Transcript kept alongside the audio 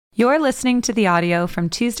You're listening to the audio from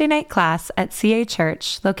Tuesday night class at CA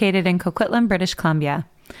Church, located in Coquitlam, British Columbia.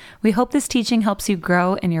 We hope this teaching helps you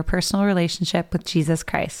grow in your personal relationship with Jesus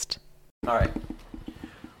Christ. All right.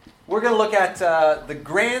 We're going to look at the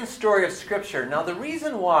grand story of Scripture. Now, the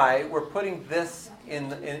reason why we're putting this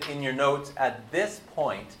in your notes at this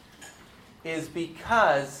point is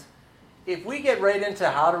because if we get right into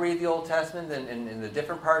how to read the Old Testament and the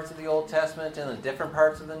different parts of the Old Testament and the different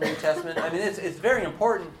parts of the New Testament, I mean, it's very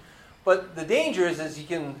important. But the danger is you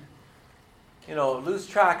can, lose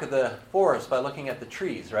track of the forest by looking at the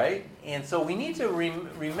trees, right? And so we need to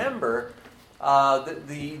remember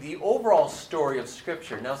the overall story of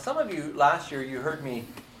Scripture. Now, some of you last year, you heard me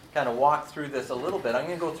kind of walk through this a little bit. I'm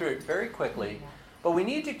going to go through it very quickly. But we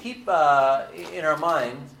need to keep in our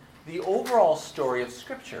minds the overall story of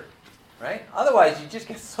Scripture, right? Otherwise, you just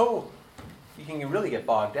get you can really get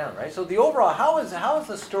bogged down, right? So the overall, how is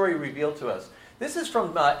the story revealed to us? This is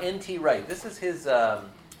from N.T. Wright. This is his. This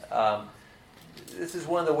is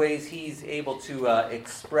one of the ways he's able to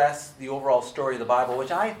express the overall story of the Bible, which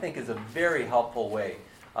I think is a very helpful way,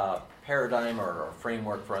 paradigm or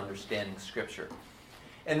framework for understanding Scripture.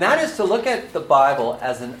 And that is to look at the Bible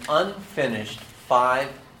as an unfinished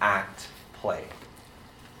 5-act play.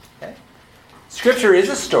 Okay? Scripture is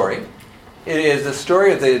a story. It is the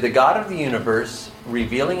story of the God of the universe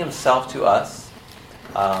revealing himself to us,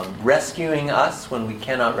 rescuing us when we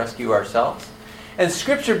cannot rescue ourselves. And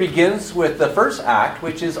Scripture begins with the first act,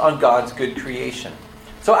 which is on God's good creation.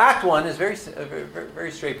 So Act 1 is very,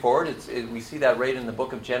 very straightforward. We see that right in the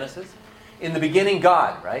book of Genesis. In the beginning,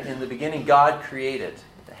 God, right? In the beginning, God created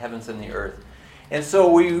the heavens and the earth. And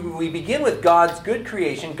so we begin with God's good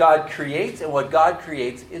creation. God creates, and what God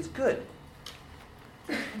creates is good.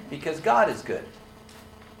 Because God is good.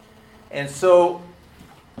 And so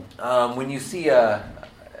when you see the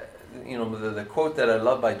quote that I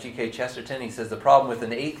love by G.K. Chesterton, he says, the problem with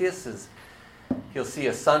an atheist is he'll see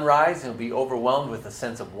a sunrise and he'll be overwhelmed with a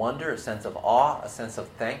sense of wonder, a sense of awe, a sense of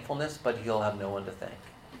thankfulness, but he'll have no one to thank.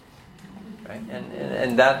 Right?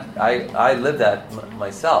 And that, I lived that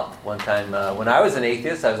myself. One time when I was an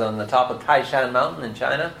atheist, I was on the top of Taishan Mountain in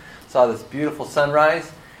China, saw this beautiful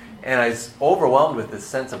sunrise, and I was overwhelmed with this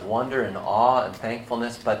sense of wonder and awe and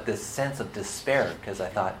thankfulness, but this sense of despair, because I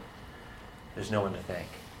thought, there's no one to thank.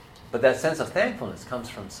 But that sense of thankfulness comes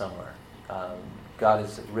from somewhere. God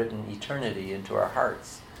has written eternity into our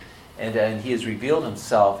hearts. And he has revealed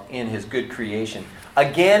himself in his good creation.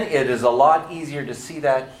 Again, it is a lot easier to see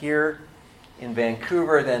that here in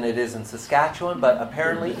Vancouver than it is in Saskatchewan, but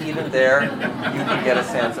apparently even there, you can get a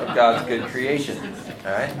sense of God's good creation.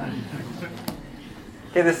 All right?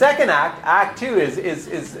 Okay, the second act, Act 2,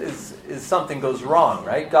 is something goes wrong,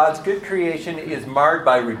 right? God's good creation is marred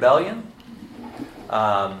by rebellion.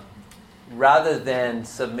 Rather than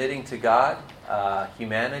submitting to God,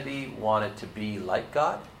 humanity wanted to be like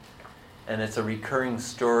God. And it's a recurring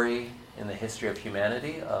story in the history of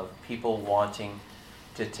humanity of people wanting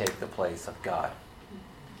to take the place of God.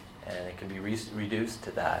 And it can be reduced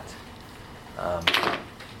to that.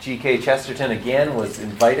 G.K. Chesterton, again, was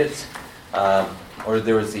invited, or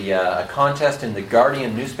there was a contest in the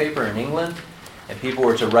Guardian newspaper in England, and people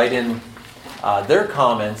were to write in their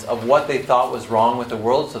comments of what they thought was wrong with the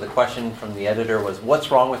world. So the question from the editor was,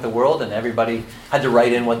 what's wrong with the world? And everybody had to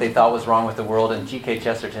write in what they thought was wrong with the world. And G.K.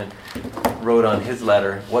 Chesterton wrote on his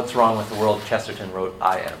letter, what's wrong with the world? Chesterton wrote,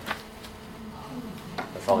 I am.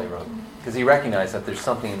 That's all he wrote. Because he recognized that there's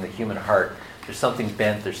something in the human heart. There's something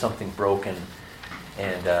bent, there's something broken,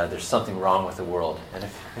 and there's something wrong with the world. And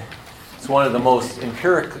it's one of the most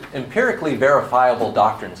empirically verifiable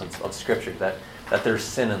doctrines of Scripture, that there's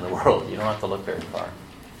sin in the world. You don't have to look very far.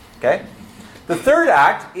 Okay? The third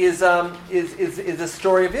act is the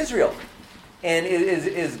story of Israel. And it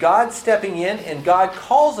is God stepping in, and God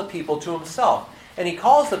calls the people to himself. And he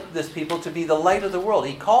calls this people to be the light of the world.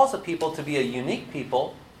 He calls the people to be a unique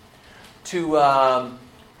people, to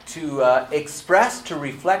express, to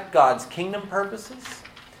reflect God's kingdom purposes.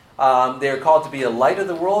 They're called to be a light of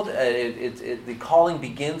the world. The calling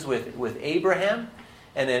begins with Abraham.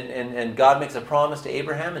 And God makes a promise to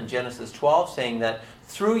Abraham in Genesis 12, saying that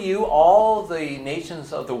through you all the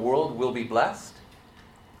nations of the world will be blessed.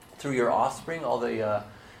 Through your offspring, all the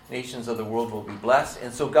nations of the world will be blessed.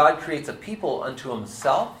 And so God creates a people unto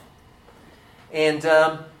himself. And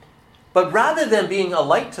but rather than being a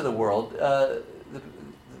light to the world, the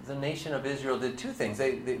nation of Israel did two things.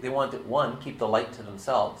 They wanted, one, keep the light to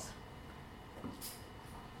themselves.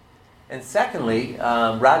 And secondly,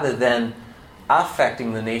 rather than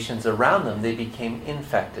affecting the nations around them, they became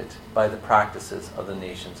infected by the practices of the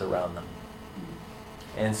nations around them.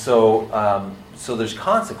 And so there's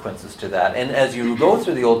consequences to that. And as you go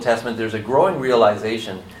through the Old Testament, there's a growing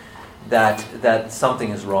realization that something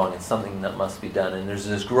is wrong and something that must be done. And there's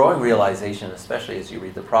this growing realization, especially as you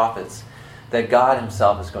read the prophets, that God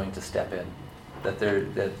himself is going to step in.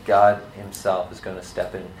 That God himself is going to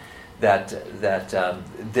step in. That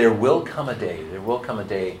there will come a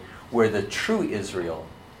day where the true Israel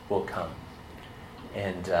will come.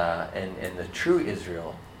 And the true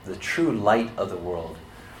Israel, the true light of the world,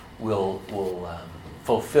 will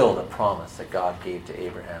fulfill the promise that God gave to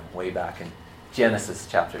Abraham way back in Genesis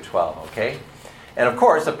chapter 12, okay? And of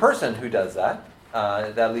course, a person who does that,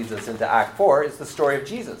 that leads us into Act 4, is the story of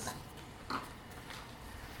Jesus.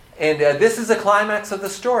 And this is the climax of the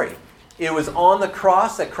story. It was on the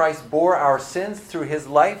cross that Christ bore our sins through his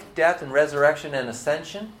life, death, and resurrection and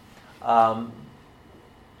ascension.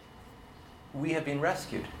 We have been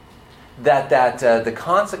rescued. That the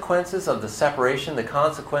consequences of the separation, the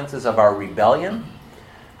consequences of our rebellion,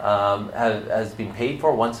 has been paid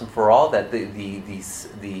for once and for all. That the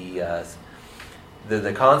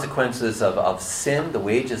consequences of sin, the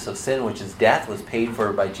wages of sin, which is death, was paid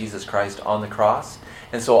for by Jesus Christ on the cross.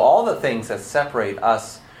 And so all the things that separate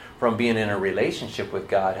us from being in a relationship with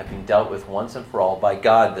God have been dealt with once and for all by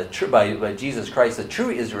God, by Jesus Christ, the true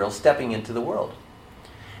Israel, stepping into the world.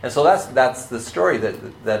 And so that's the story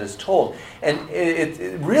that is told. And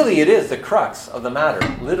it really is the crux of the matter,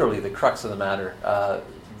 literally the crux of the matter.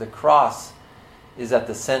 The cross is at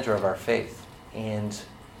the center of our faith. And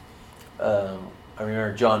I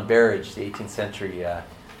remember John Berridge, the 18th century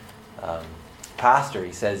pastor,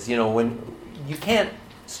 he says, when you can't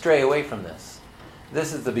stray away from this.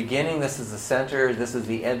 This is the beginning, this is the center, this is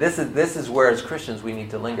the end. This is where as Christians we need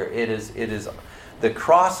to linger. It is the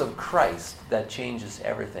cross of Christ that changes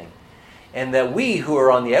everything. And that we who are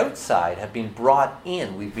on the outside have been brought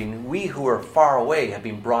in. We who are far away have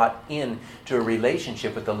been brought in to a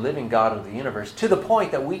relationship with the living God of the universe, to the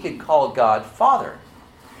point that we could call God Father.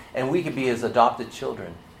 And we could be his adopted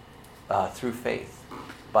children through faith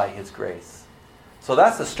by his grace. So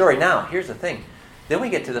that's the story. Now, here's the thing. Then we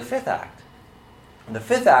get to the fifth act. And the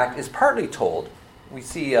fifth act is partly told. We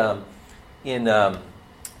see in the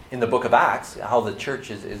book of Acts how the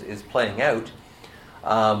church is playing out.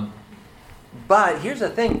 But here's the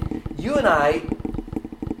thing. You and I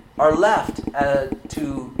are left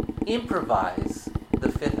to improvise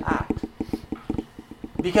the fifth act.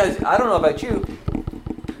 Because, I don't know about you,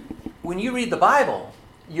 when you read the Bible,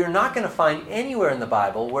 you're not going to find anywhere in the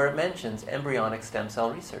Bible where it mentions embryonic stem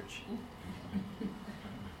cell research.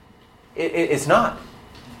 It's not.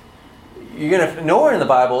 You're going to nowhere in the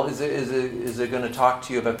Bible is it going to talk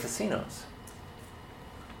to you about casinos.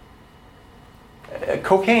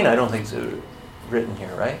 Cocaine, I don't think is written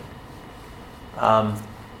here, right?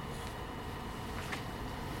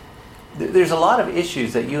 There's a lot of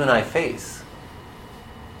issues that you and I face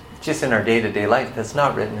just in our day-to-day life that's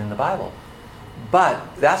not written in the Bible.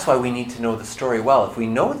 But that's why we need to know the story well. If we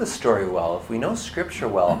know the story well, if we know Scripture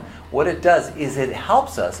well, what it does is it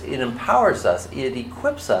helps us, it empowers us, it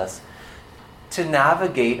equips us to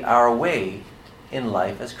navigate our way in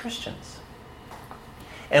life as Christians.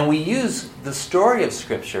 And we use the story of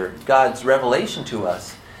Scripture, God's revelation to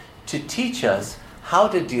us, to teach us how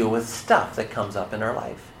to deal with stuff that comes up in our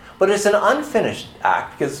life. But it's an unfinished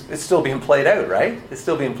act because it's still being played out, right? It's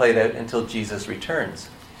still being played out until Jesus returns.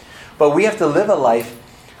 But we have to live a life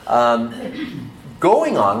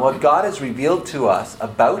going on what God has revealed to us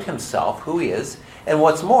about himself, who he is, and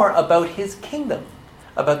what's more, about his kingdom,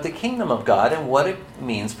 about the kingdom of God and what it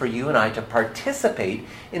means for you and I to participate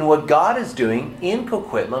in what God is doing in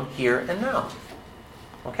Coquitlam here and now.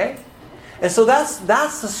 Okay? And so that's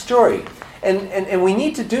the story. And we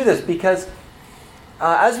need to do this because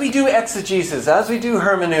as we do exegesis, as we do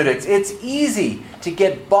hermeneutics, it's easy to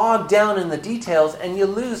get bogged down in the details and you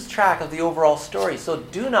lose track of the overall story. So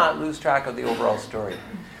do not lose track of the overall story.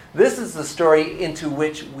 This is the story into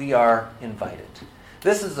which we are invited.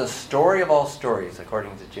 This is the story of all stories,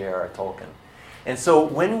 according to J.R.R. Tolkien. And so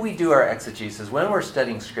when we do our exegesis, when we're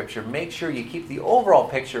studying Scripture, make sure you keep the overall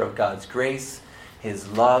picture of God's grace, his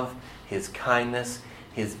love, his kindness,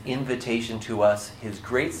 his invitation to us, his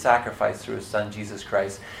great sacrifice through his Son, Jesus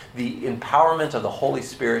Christ, the empowerment of the Holy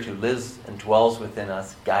Spirit who lives and dwells within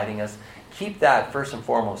us, guiding us. Keep that first and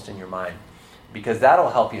foremost in your mind, because that'll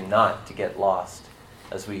help you not to get lost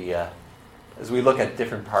as we look at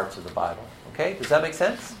different parts of the Bible. Okay, does that make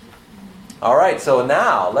sense? All right, so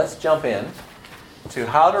now let's jump in to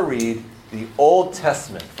how to read the Old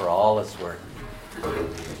Testament for all its worth.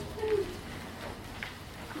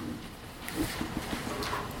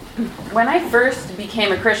 when I first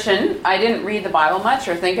became a Christian, I didn't read the Bible much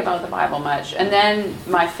or think about the Bible much. And then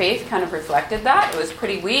my faith kind of reflected that. It was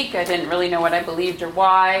pretty weak. I didn't really know what I believed or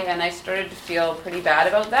why. And I started to feel pretty bad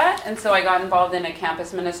about that. And so I got involved in a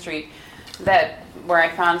campus ministry where I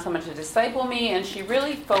found someone to disciple me, and she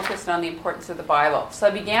really focused on the importance of the Bible. So I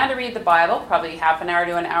began to read the Bible, probably half an hour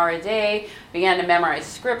to an hour a day, began to memorize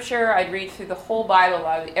scripture. I'd read through the whole Bible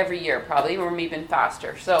every year, probably, or even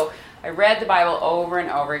faster. So I read the Bible over and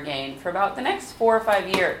over again for about the next 4 or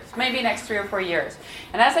 5 years, maybe next 3 or 4 years.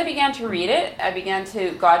 And as I began to read it,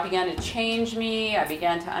 God began to change me. I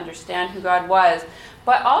began to understand who God was.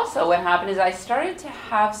 But also what happened is I started to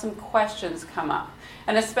have some questions come up.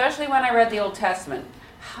 And especially when I read the Old Testament,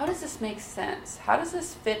 how does this make sense? How does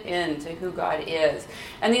this fit into who God is?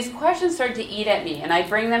 And these questions started to eat at me. And I'd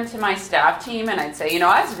bring them to my staff team and I'd say,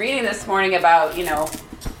 I was reading this morning about,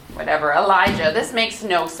 whatever, Elijah. This makes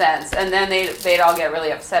no sense. And then they'd all get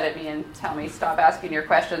really upset at me and tell me, stop asking your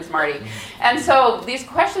questions, Marty. And so these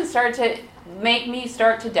questions started to make me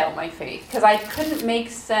start to doubt my faith because I couldn't make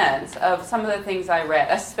sense of some of the things I read,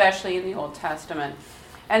 especially in the Old Testament.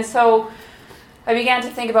 And so I began to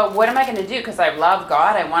think about what am I going to do because I love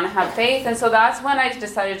God, I want to have faith. And so that's when I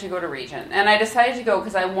decided to go to Regent. And I decided to go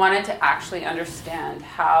because I wanted to actually understand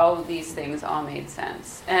how these things all made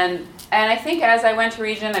sense. And I think as I went to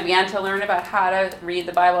Regent, I began to learn about how to read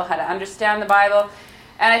the Bible, how to understand the Bible.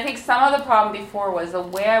 And I think some of the problem before was the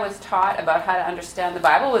way I was taught about how to understand the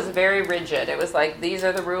Bible was very rigid. It was like, these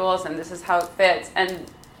are the rules and this is how it fits. And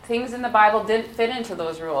things in the Bible didn't fit into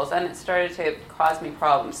those rules, and it started to cause me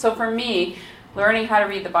problems. So for me, learning how to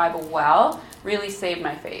read the Bible well really saved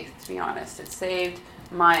my faith, to be honest. It saved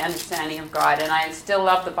my understanding of God. And I still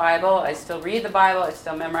love the Bible. I still read the Bible. I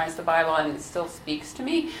still memorize the Bible, and it still speaks to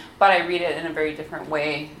me. But I read it in a very different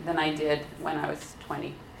way than I did when I was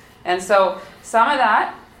 20. And so some of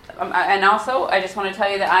that, and also I just want to tell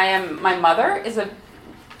you that my mother is a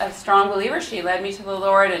strong believer. She led me to the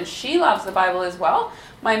Lord, and she loves the Bible as well.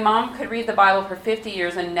 My mom could read the Bible for 50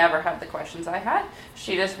 years and never have the questions I had.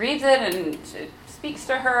 She just reads it and it speaks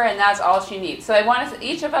to her, and that's all she needs. So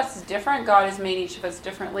each of us is different. God has made each of us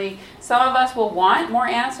differently. Some of us will want more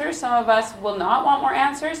answers. Some of us will not want more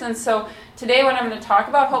answers. And so today what I'm going to talk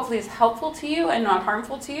about hopefully is helpful to you and not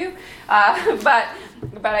harmful to you. But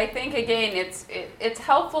I think, again, it's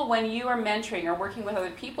helpful when you are mentoring or working with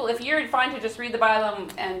other people. If you're fine to just read the Bible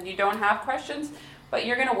and you don't have questions, but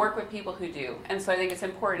you're going to work with people who do. And so I think it's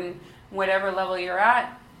important, whatever level you're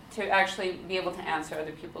at, to actually be able to answer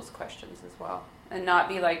other people's questions as well. And not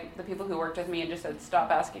be like the people who worked with me and just said, stop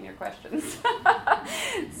asking your questions.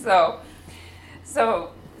 So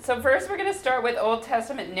first we're going to start with Old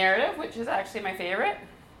Testament narrative, which is actually my favorite.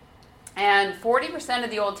 And 40% of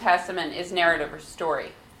the Old Testament is narrative or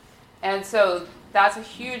story. And so that's a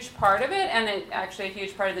huge part of it, and actually a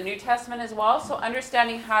huge part of the New Testament as well. So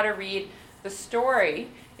understanding how to read the story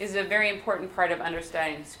is a very important part of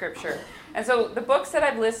understanding Scripture. And so the books that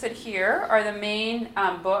I've listed here are the main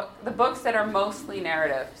the books that are mostly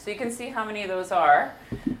narrative. So you can see how many of those are.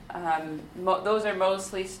 Those are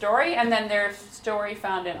mostly story, and then there's story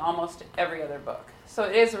found in almost every other book. So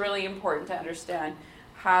it is really important to understand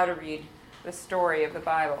how to read the story of the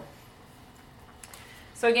Bible.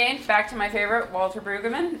 So again, back to my favorite, Walter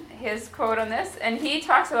Brueggemann, his quote on this, and he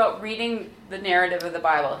talks about reading the narrative of the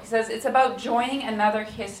Bible. He says, it's about joining another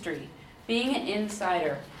history, being an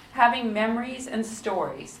insider, having memories and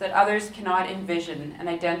stories that others cannot envision, and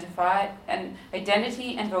identify an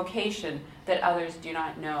identity and vocation that others do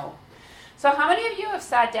not know. So how many of you have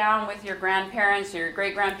sat down with your grandparents or your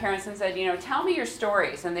great-grandparents and said, tell me your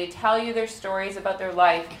stories, and they tell you their stories about their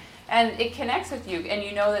life, and it connects with you, and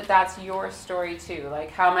you know that that's your story too, like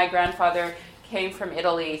how my grandfather came from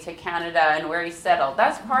Italy to Canada and where he settled.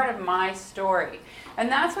 That's part of my story. And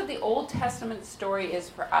that's what the Old Testament story is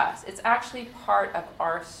for us. It's actually part of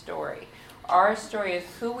our story. Our story is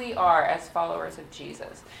who we are as followers of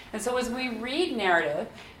Jesus. And so as we read narrative,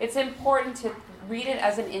 it's important to read it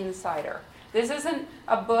as an insider. This isn't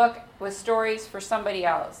a book with stories for somebody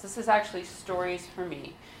else. This is actually stories for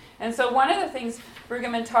me. And so one of the things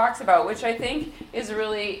Brueggemann talks about, which I think is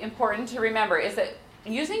really important to remember, is that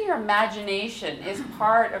using your imagination is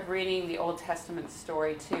part of reading the Old Testament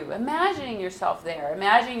story too. Imagining yourself there,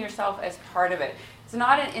 imagining yourself as part of it. It's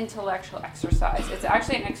not an intellectual exercise. It's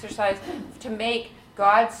actually an exercise to make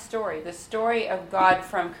God's story, the story of God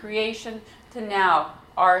from creation to now,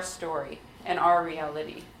 our story and our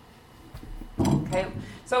reality. Okay,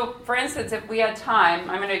 so for instance, if we had time,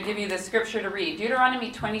 I'm going to give you the scripture to read.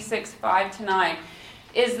 Deuteronomy 26, 5-9.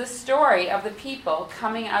 is the story of the people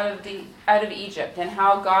coming out of Egypt and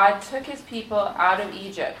how God took his people out of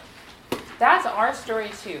Egypt. That's our story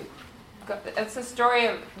too. It's the story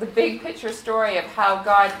of the big picture story of how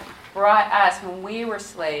God brought us when we were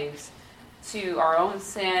slaves to our own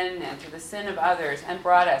sin and to the sin of others and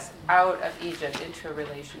brought us out of Egypt into a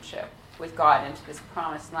relationship with God, into this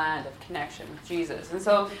promised land of connection with Jesus. And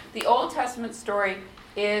so the Old Testament story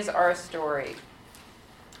is our story.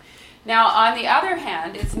 Now, on the other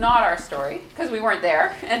hand, it's not our story because we weren't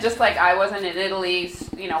there. And just like I wasn't in Italy,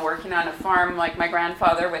 working on a farm like my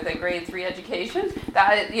grandfather with a grade 3 education,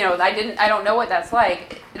 I don't know what that's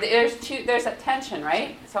like. There's a tension,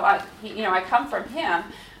 right? So I come from him,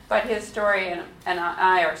 but his story and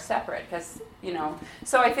I are separate because,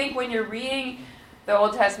 So I think when you're reading the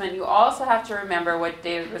Old Testament, you also have to remember what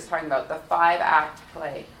David was talking about, the 5-act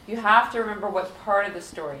play. You have to remember what part of the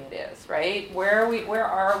story it is, right? Where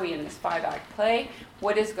are we in this 5-act play?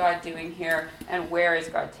 What is God doing here? And where is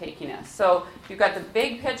God taking us? So you've got the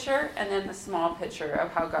big picture and then the small picture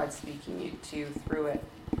of how God's speaking to you through it.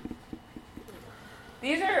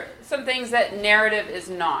 These are some things that narrative is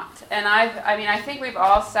not. And I think we've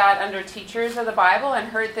all sat under teachers of the Bible and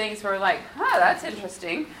heard things where we're like, that's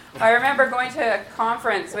interesting. I remember going to a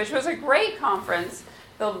conference, which was a great conference.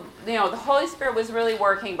 The Holy Spirit was really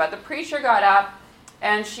working, but the preacher got up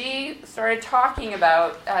and she started talking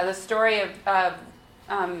about the story of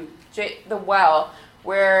the well,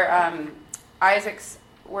 where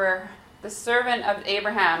where the servant of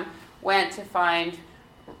Abraham went to find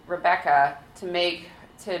Rebecca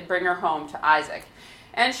to bring her home to Isaac.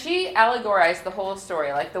 And she allegorized the whole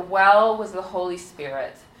story. Like the well was the Holy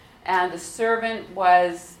Spirit, and the servant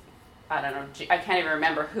was, I don't know, I can't even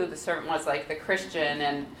remember who the servant was, like the Christian,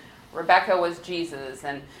 and Rebecca was Jesus.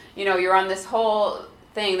 And, you're on this whole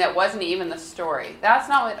thing that wasn't even the story. That's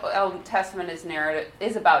not what Old Testament narrative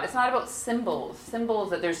is about. It's not about symbols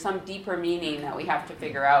that there's some deeper meaning that we have to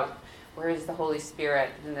figure out. Where is the Holy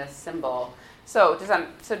Spirit in this symbol? So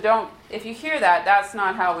if you hear that, that's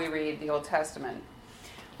not how we read the Old Testament.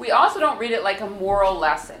 We also don't read it like a moral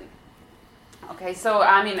lesson. Okay, so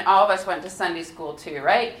all of us went to Sunday school too,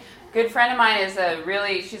 right? A good friend of mine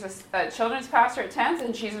she's a children's pastor at 10th,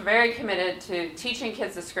 and she's very committed to teaching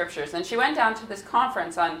kids the scriptures. And she went down to this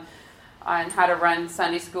conference on how to run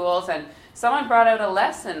Sunday schools, and someone brought out a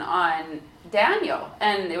lesson on Daniel,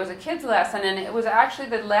 and it was a kid's lesson, and it was actually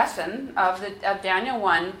the lesson of Daniel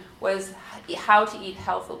 1 was how to eat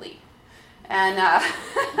healthily. And that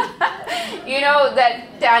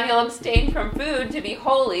Daniel abstained from food to be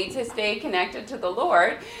holy, to stay connected to the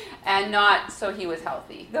Lord, and not so he was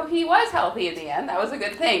healthy. Though he was healthy in the end, that was a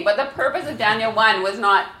good thing. But the purpose of Daniel 1 was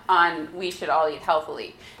not on we should all eat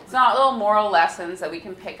healthily. It's not little moral lessons that we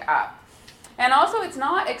can pick up. And also, it's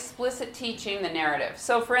not explicit teaching the narrative.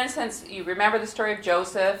 So, for instance, you remember the story of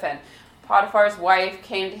Joseph, and Potiphar's wife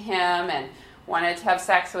came to him and wanted to have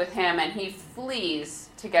sex with him, and he flees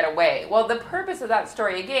to get away. Well, the purpose of that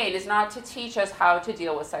story, again, is not to teach us how to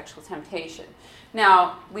deal with sexual temptation.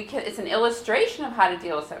 Now, it's an illustration of how to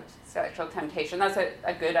deal with sexual temptation. That's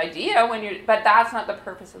a good idea, but that's not the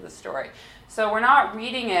purpose of the story. So we're not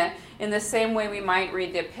reading it in the same way we might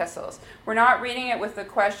read the epistles. We're not reading it with the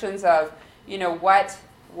questions of, what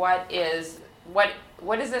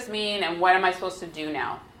does this mean, and what am I supposed to do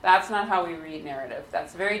now? That's not how we read narrative.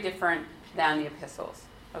 That's very different than the epistles.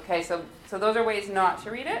 Okay, so those are ways not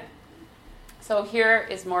to read it. So here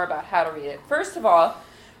is more about how to read it. First of all,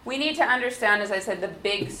 we need to understand, as I said, the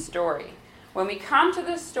big story. When we come to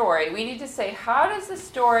this story, we need to say, how does the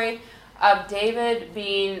story of David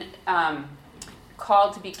being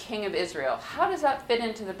called to be king of Israel, how does that fit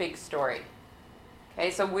into the big story?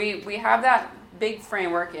 Okay, so we have that big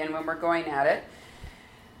framework in when we're going at it.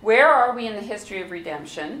 Where are we in the history of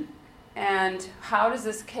redemption? And how does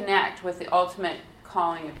this connect with the ultimate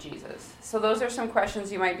calling of Jesus? So those are some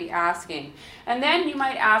questions you might be asking. And then you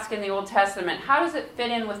might ask in the Old Testament, how does it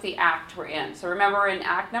fit in with the act we're in? So remember, we're in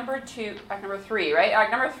act number 3, right?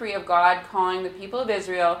 Act number 3 of God calling the people of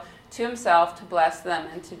Israel to himself to bless them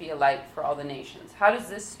and to be a light for all the nations. How does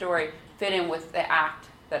this story fit in with the act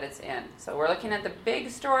that it's in? So we're looking at the big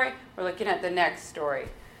story, we're looking at the next story.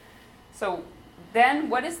 So then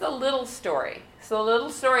what is the little story? So the little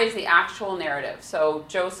story is the actual narrative. So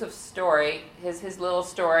Joseph's story is his little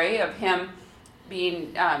story of him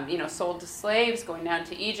being sold to slaves, going down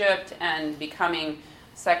to Egypt, and becoming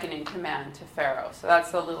second in command to Pharaoh. So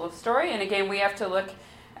that's the little story. And again, we have to look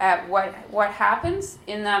at what happens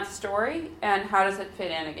in that story and how does it fit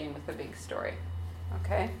in again with the big story.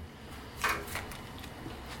 Okay?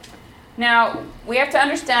 Now, we have to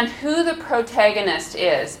understand who the protagonist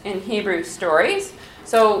is in Hebrew stories.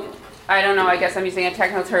 So, I don't know, I guess I'm using a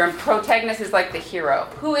technical term. Protagonist is like the hero.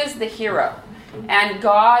 Who is the hero? And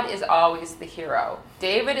God is always the hero.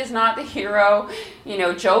 David is not the hero.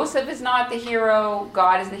 Joseph is not the hero.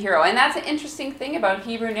 God is the hero. And that's an interesting thing about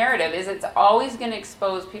Hebrew narrative, is it's always going to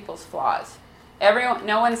expose people's flaws.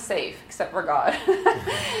 No one's safe except for God.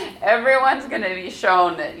 Everyone's going to be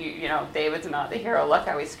shown that David's not the hero. Look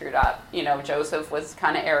how he screwed up. Joseph was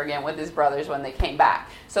kind of arrogant with his brothers when they came back.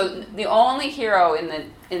 So the only hero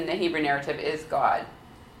in the Hebrew narrative is God.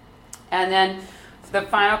 And then the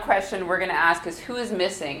final question we're going to ask is, who is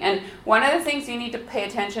missing? And one of the things you need to pay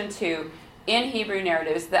attention to in Hebrew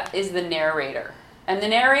narratives is the narrator. And the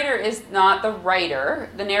narrator is not the writer.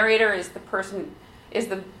 The narrator is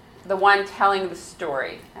the one telling the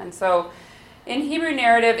story. And so in Hebrew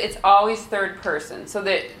narrative, it's always third person. So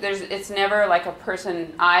it's never like a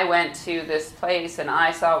person, I went to this place and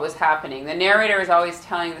I saw what was happening. The narrator is always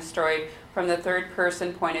telling the story from the third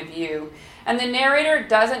person point of view. And the narrator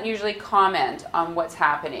doesn't usually comment on what's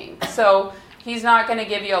happening. So he's not going to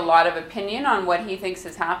give you a lot of opinion on what he thinks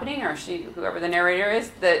is happening, or she, whoever the narrator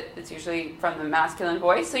is, that it's usually from the masculine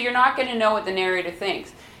voice. So you're not going to know what the narrator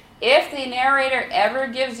thinks. If the narrator ever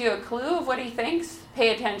gives you a clue of what he thinks,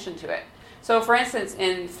 pay attention to it. So for instance,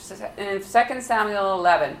 in 2 Samuel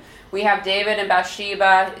 11, we have David and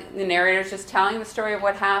Bathsheba. The narrator's just telling the story of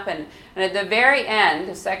what happened. And at the very end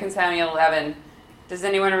of 2 Samuel 11, does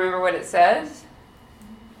anyone remember what it says?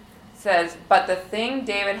 It says, "But the thing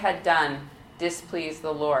David had done displeased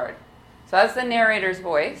the Lord." So that's the narrator's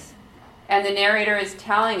voice. And the narrator is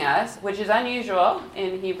telling us, which is unusual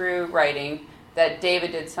in Hebrew writing, that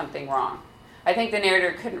David did something wrong. I think the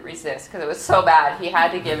narrator couldn't resist because it was so bad. He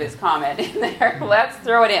had to give his comment in there. Let's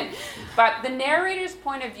throw it in. But the narrator's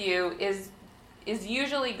point of view is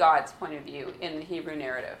usually God's point of view in the Hebrew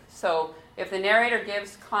narrative. So if the narrator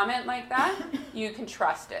gives comment like that, you can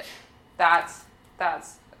trust it. That's a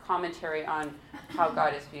commentary on how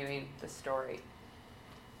God is viewing the story.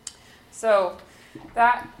 So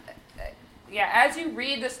as you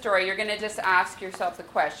read the story, you're going to just ask yourself the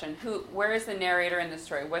question, where is the narrator in the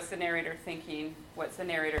story? What's the narrator thinking? What's the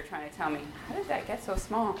narrator trying to tell me? How did that get so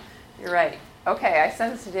small? You're right. Okay, I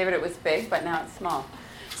said this to David, it was big, but now it's small.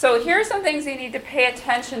 So here are some things you need to pay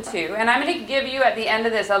attention to, and I'm going to give you at the end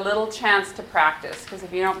of this a little chance to practice, because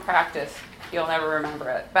if you don't practice, you'll never remember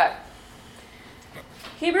it. But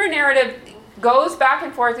Hebrew narrative goes back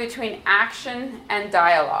and forth between action and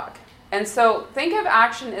dialogue. And so think of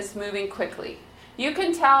action as moving quickly. You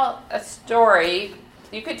can tell a story,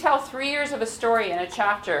 you could tell 3 years of a story in a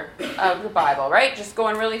chapter of the Bible, right? Just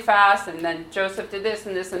going really fast, and then Joseph did this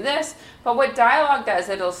and this and this. But what dialogue does,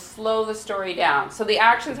 it'll slow the story down. So the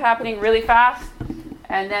action's happening really fast,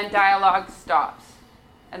 and then dialogue stops.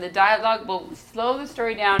 And the dialogue will slow the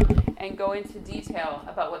story down and go into detail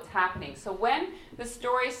about what's happening. So when the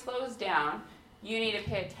story slows down, you need to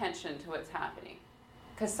pay attention to what's happening,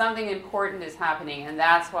 because something important is happening, and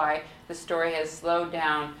that's why the story has slowed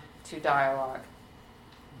down to dialogue.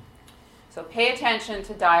 So pay attention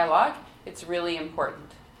to dialogue. It's really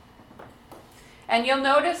important. And you'll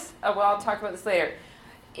notice, I'll talk about this later.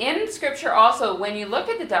 In Scripture also, when you look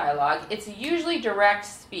at the dialogue, it's usually direct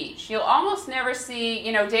speech. You'll almost never see,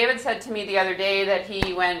 David said to me the other day that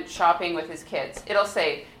he went shopping with his kids. It'll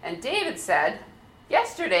say, and David said,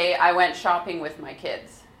 yesterday I went shopping with my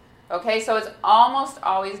kids. Okay, so it's almost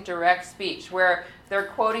always direct speech where they're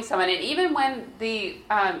quoting someone. And even when the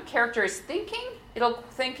character is thinking, it'll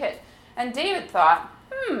think it. And David thought,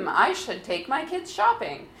 I should take my kids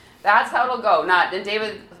shopping. That's how it'll go. And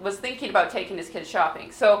David was thinking about taking his kids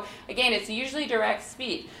shopping. So again, it's usually direct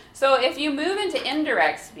speech. So if you move into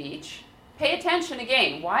indirect speech, pay attention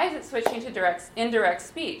again. Why is it switching to indirect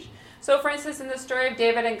speech? So for instance, in the story of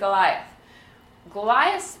David and Goliath,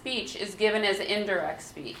 Goliath's speech is given as indirect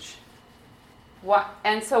speech.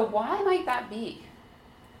 And so why might that be?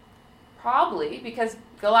 Probably because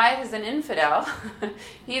Goliath is an infidel.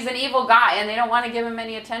 He's an evil guy, and they don't want to give him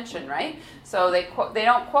any attention, right? So they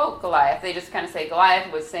don't quote Goliath. They just kind of say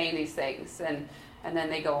Goliath was saying these things, and then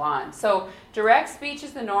they go on. So direct speech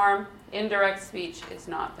is the norm. Indirect speech is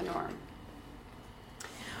not the norm.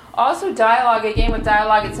 Also, dialogue. Again, with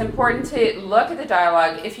dialogue, it's important to look at the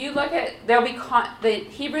dialogue. If you look at, the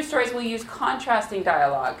Hebrew stories will use contrasting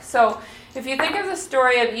dialogue. So if you think of the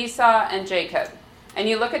story of Esau and Jacob, and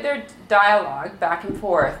you look at their dialogue back and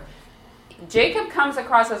forth, Jacob comes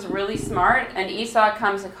across as really smart, and Esau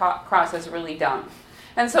comes across as really dumb.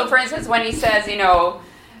 And so, for instance, when he says,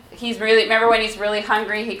 remember when he's really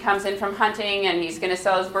hungry, he comes in from hunting, and he's going to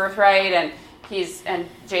sell his birthright, and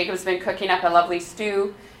Jacob's been cooking up a lovely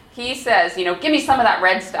stew. He says, give me some of that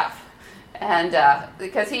red stuff. And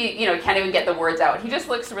because he, can't even get the words out. He just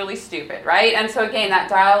looks really stupid, right? And so again, that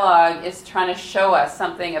dialogue is trying to show us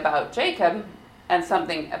something about Jacob and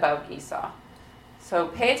something about Esau. So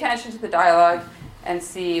pay attention to the dialogue and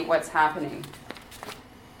see what's happening.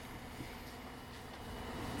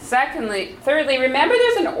 Thirdly, remember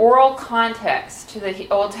there's an oral context to the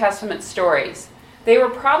Old Testament stories. They were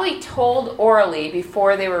probably told orally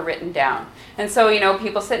before they were written down. And so,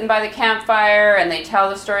 people sitting by the campfire and they tell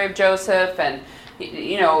the story of Joseph and,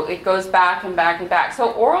 it goes back and back and back.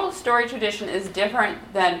 So oral story tradition is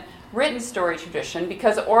different than written story tradition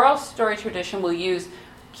because oral story tradition will use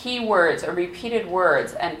key words or repeated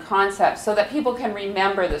words and concepts so that people can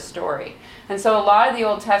remember the story. And so a lot of the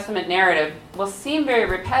Old Testament narrative will seem very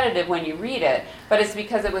repetitive when you read it, but it's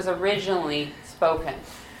because it was originally spoken.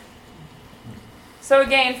 So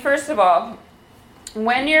again, first of all,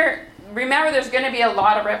 remember there's going to be a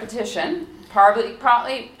lot of repetition,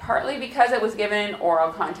 partly because it was given in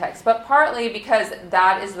oral context, but partly because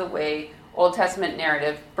that is the way Old Testament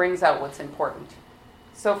narrative brings out what's important.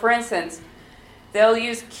 So for instance, they'll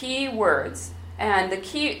use key words. And the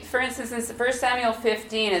key, for instance, in 1 Samuel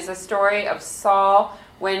 15 is a story of Saul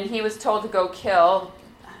when he was told to go kill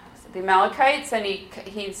the Amalekites, and he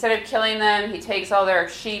instead of killing them, he takes all their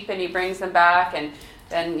sheep and he brings them back, and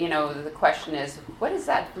then, the question is, what is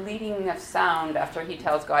that bleating of sound after he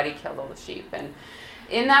tells God he killed all the sheep? And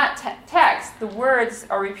in that text, the words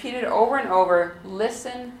are repeated over and over,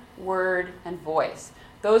 listen, word, and voice.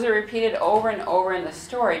 Those are repeated over and over in the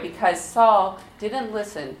story because Saul didn't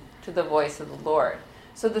listen to the voice of the Lord.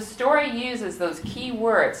 So the story uses those key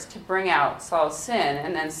words to bring out Saul's sin,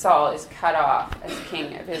 and then Saul is cut off as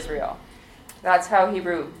king of Israel. That's how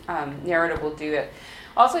Hebrew narrative will do it.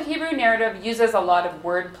 Also, Hebrew narrative uses a lot of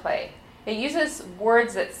wordplay. It uses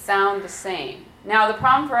words that sound the same. Now, the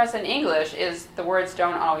problem for us in English is the words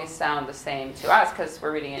don't always sound the same to us because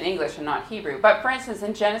we're reading in English and not Hebrew. But for instance,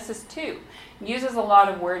 in Genesis 2, it uses a lot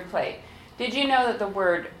of wordplay. Did you know that the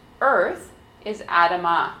word earth is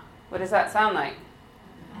Adamah? What does that sound like?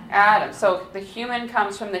 Adam. So the human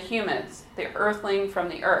comes from the humans, the earthling from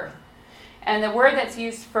the earth. And the word that's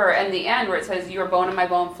used for, in the end, where it says, you are bone of my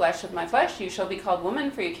bone, flesh of my flesh, you shall be called woman,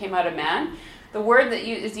 for you came out of man. The word that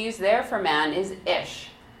is used there for man is ish.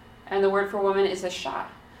 And the word for woman is Isha.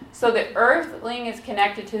 So the earthling is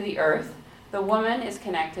connected to the earth. The woman is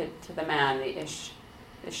connected to the man, the ish.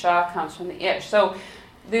 Isha comes from the ish. So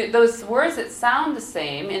those words that sound the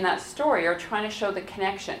same in that story are trying to show the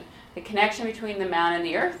connection. The connection between the man and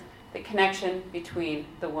the earth, the connection between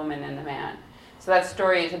the woman and the man. So that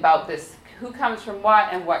story is about this, who comes from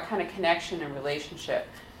what and what kind of connection and relationship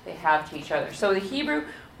they have to each other. So the Hebrew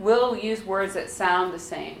will use words that sound the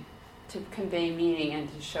same to convey meaning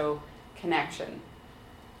and to show connection.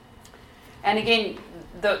 And again,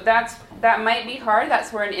 that might be hard.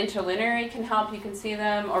 That's where an interlineary can help. You can see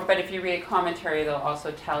them. But if you read a commentary, they'll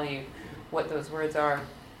also tell you what those words are.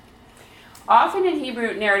 Often in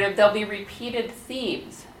Hebrew narrative, there'll be repeated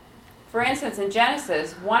themes. For instance, in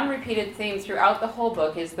Genesis, one repeated theme throughout the whole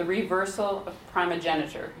book is the reversal of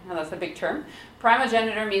primogeniture. Now that's a big term.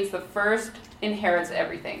 Primogeniture means the first inherits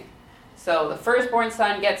everything. So the firstborn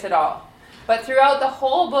son gets it all. But throughout the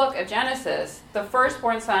whole book of Genesis, the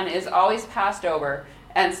firstborn son is always passed over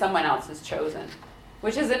and someone else is chosen.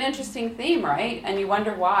 Which is an interesting theme, right? And you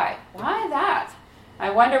wonder why. Why that? I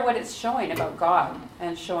wonder what it's showing about God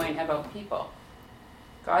and showing about people.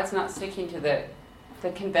 God's not sticking to the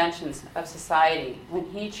conventions of society when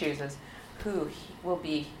he chooses who will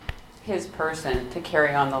be his person to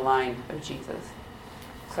carry on the line of Jesus.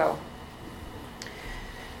 So,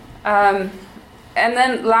 and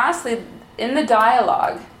then lastly, in the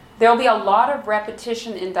dialogue, there'll be a lot of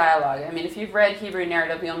repetition in dialogue. I mean, if you've read Hebrew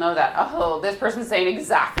narrative, you'll know that, this person's saying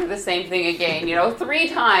exactly the same thing again, 3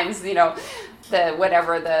 times, the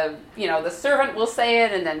servant will say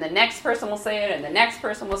it, and then the next person will say it, and the next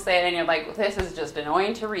person will say it, and you're like, this is just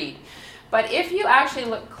annoying to read. But if you actually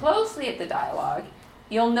look closely at the dialogue,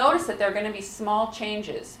 you'll notice that there are going to be small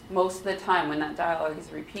changes most of the time when that dialogue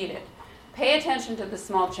is repeated. Pay attention to the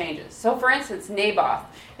small changes. So for instance, Naboth,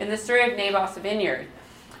 in the story of Naboth's vineyard,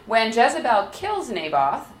 when Jezebel kills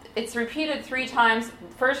Naboth, it's repeated 3 times.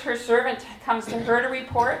 First, her servant comes to her to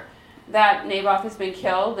report that Naboth has been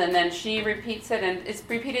killed, and then she repeats it, and it's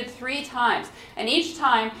repeated 3 times. And each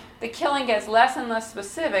time, the killing gets less and less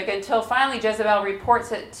specific until finally Jezebel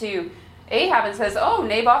reports it to Ahab and says,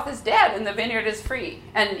 Naboth is dead and the vineyard is free.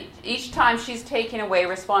 And each time she's taking away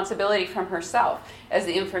responsibility from herself as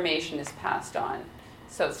the information is passed on.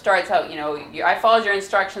 So it starts out, I followed your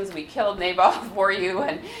instructions, we killed Nabal for you,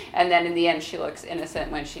 and then in the end she looks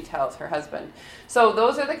innocent when she tells her husband. So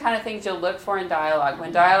those are the kind of things you'll look for in dialogue.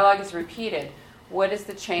 When dialogue is repeated, what is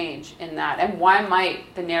the change in that? And why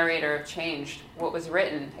might the narrator have changed what was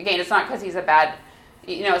written? Again, it's not because he's a bad,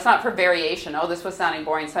 it's not for variation. Oh, this was sounding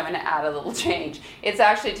boring, so I'm going to add a little change. It's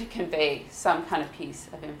actually to convey some kind of piece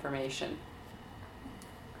of information.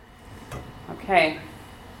 Okay.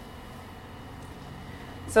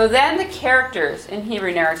 So then the characters in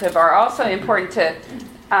Hebrew narrative are also important to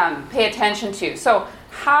pay attention to. So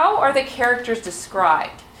how are the characters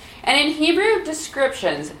described? And in Hebrew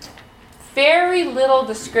descriptions, very little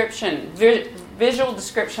description, visual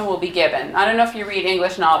description will be given. I don't know if you read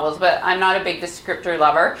English novels, but I'm not a big descriptor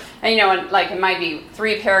lover. And it might be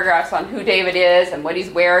 3 paragraphs on who David is and what he's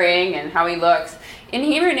wearing and how he looks. In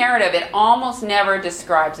Hebrew narrative, it almost never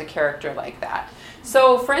describes a character like that.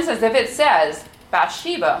 So, for instance, if it says,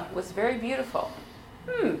 Bathsheba was very beautiful,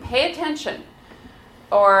 pay attention.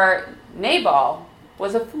 Or Nabal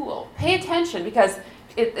was a fool. Pay attention, because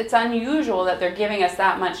it's unusual that they're giving us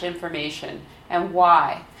that much information, and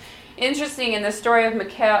why. Interesting, in the story of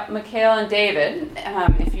Michal and David,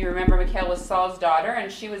 if you remember, Michal was Saul's daughter,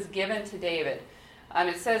 and she was given to David.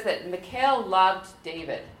 It says that Michal loved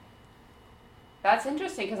David. That's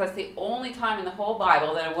interesting, because that's the only time in the whole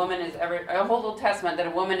Bible that a whole Old Testament, that a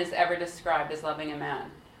woman is ever described as loving a man.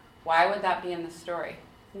 Why would that be in the story?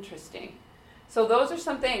 Interesting. So those are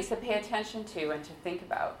some things to pay attention to and to think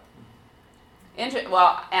about. And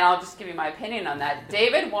I'll just give you my opinion on that.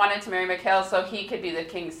 David wanted to marry Michal so he could be the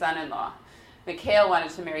king's son-in-law. Michal wanted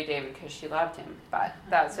to marry David because she loved him. But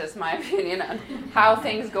that's just my opinion on how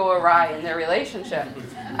things go awry in their relationship.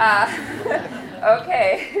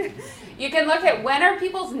 Okay. You can look at, when are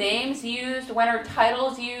people's names used? When are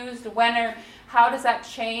titles used? How does that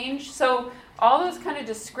change? So all those kind of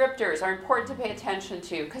descriptors are important to pay attention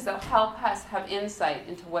to, because they'll help us have insight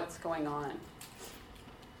into what's going on.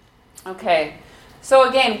 Okay, so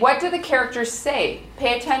again, what do the characters say?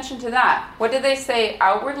 Pay attention to that. What do they say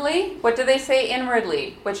outwardly? What do they say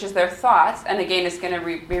inwardly? Which is their thoughts, and again, it's going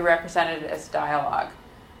to be represented as dialogue.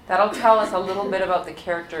 That'll tell us a little bit about the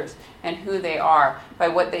characters and who they are by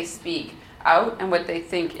what they speak out and what they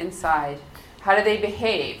think inside. How do they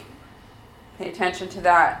behave? Pay attention to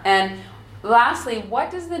that. And lastly,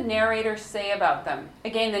 what does the narrator say about them?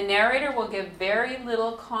 Again, the narrator will give very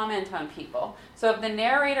little comment on people. So if the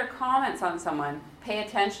narrator comments on someone, pay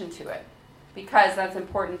attention to it, because that's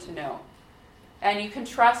important to know. And you can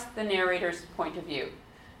trust the narrator's point of view.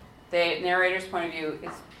 The narrator's point of view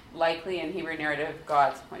is likely, in Hebrew narrative,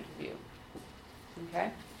 God's point of view.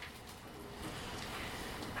 Okay?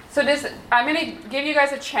 So I'm going to give you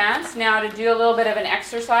guys a chance now to do a little bit of an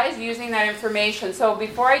exercise using that information. So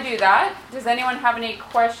before I do that, does anyone have any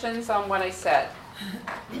questions on what I said?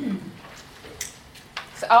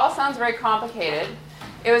 So it all sounds very complicated.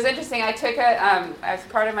 It was interesting. I took as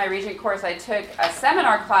part of my Regent course, I took a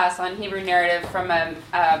seminar class on Hebrew narrative from a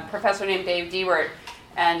professor named Dave Dewart.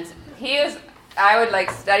 And I would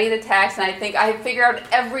study the text, and I figure out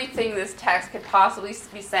everything this text could possibly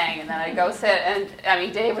be saying, and then I go sit,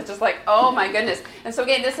 and Dave was just like, oh my goodness. And so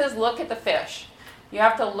again, this is look at the fish. You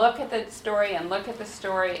have to look at the story and look at the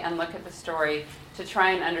story and look at the story to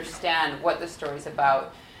try and understand what the story's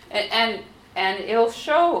about. And it'll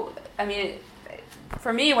show,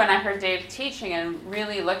 for me, when I heard Dave teaching and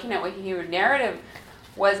really looking at what Hebrew narrative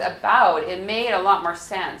was about, it made a lot more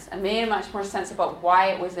sense. It made much more sense about why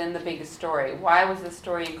it was in the biggest story. Why was the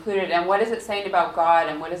story included? And what is it saying about God,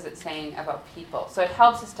 and what is it saying about people? So it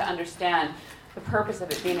helps us to understand the purpose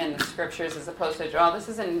of it being in the scriptures, as opposed to, this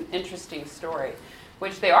is an interesting story.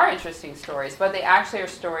 Which they are interesting stories, but they actually are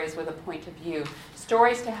stories with a point of view.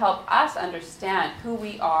 Stories to help us understand who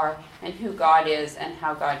we are and who God is and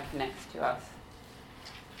how God connects to us.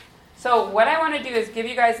 So what I want to do is give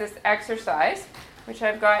you guys this exercise, which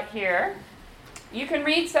I've got here. You can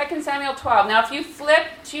read 2 Samuel 12. Now, if you flip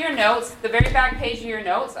to your notes, the very back page of your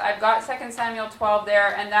notes, I've got 2 Samuel 12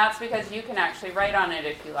 there, and that's because you can actually write on it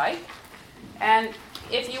if you like. And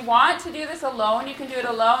if you want to do this alone, you can do it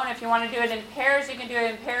alone. If you want to do it in pairs, you can do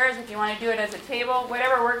it in pairs. If you want to do it as a table,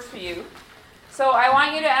 whatever works for you. So I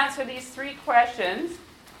want you to answer these 3 questions.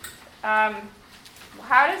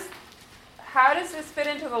 How does this fit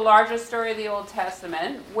into the larger story of the Old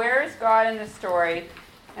Testament? Where is God in the story?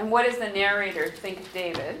 And what does the narrator think of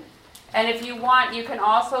David? And if you want, you can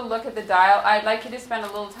also look at the dialogue. I'd like you to spend a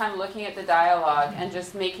little time looking at the dialogue and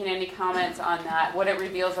just making any comments on that, what it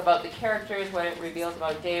reveals about the characters, what it reveals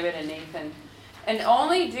about David and Nathan, And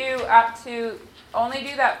only do that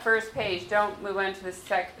first page. Don't move on to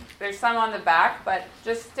the there's some on the back, but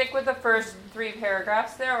just stick with the first 3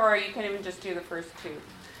 paragraphs there, or you can even just do the first 2.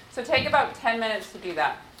 So take about 10 minutes to do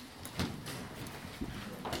that.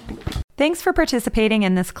 Thanks for participating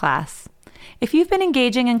in this class. If you've been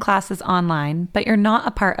engaging in classes online, but you're not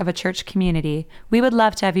a part of a church community, we would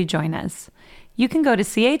love to have you join us. You can go to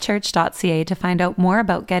cachurch.ca to find out more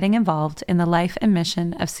about getting involved in the life and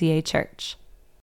mission of CA Church.